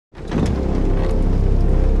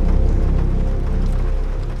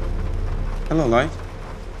Hello, Light.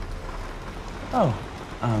 Oh,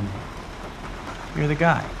 you're the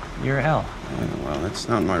guy. You're L. Well, that's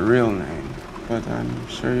not my real name, but I'm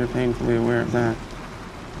sure you're painfully aware of that.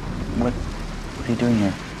 What are you doing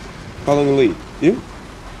here? Following the lead. You?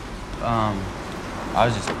 I'm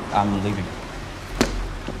leaving.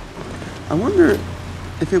 I wonder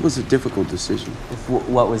if it was a difficult decision.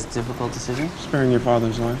 What was a difficult decision? Sparing your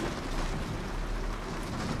father's life.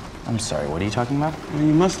 I'm sorry, what are you talking about? Well,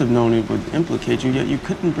 you must have known it would implicate you, yet you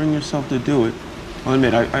couldn't bring yourself to do it. I'll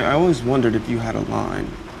admit, I always wondered if you had a line.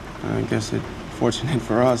 I guess it's fortunate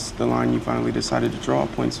for us, the line you finally decided to draw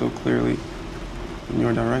points so clearly in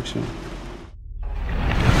your direction.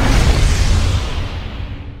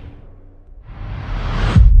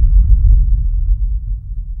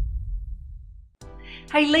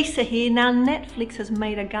 Hey, Lisa here. Now, Netflix has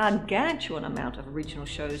made a gargantuan amount of original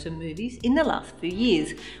shows and movies in the last few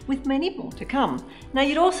years, with many more to come. Now,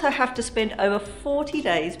 you'd also have to spend over 40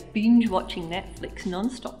 days binge watching Netflix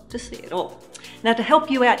non-stop to see it all. Now, to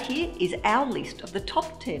help you out here is our list of the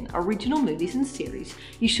top 10 original movies and series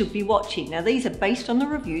you should be watching. Now, these are based on the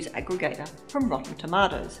reviews aggregator from Rotten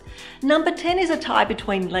Tomatoes. Number 10 is a tie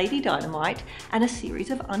between Lady Dynamite and a series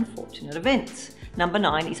of unfortunate events. Number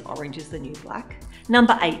 9 is Orange is the New Black.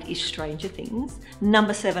 Number 8 is Stranger Things.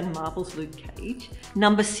 Number 7, Marvel's Luke Cage.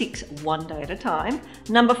 Number 6, One Day at a Time.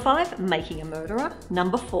 Number 5, Making a Murderer.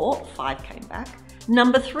 Number 4, Five Came Back.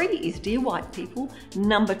 Number 3 is Dear White People.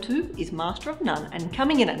 Number 2 is Master of None. And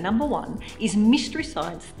coming in at number 1 is Mystery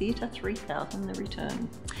Science Theater 3000, The Return.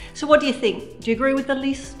 So what do you think? Do you agree with the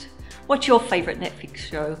list? What's your favourite Netflix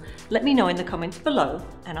show? Let me know in the comments below,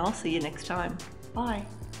 and I'll see you next time. Bye.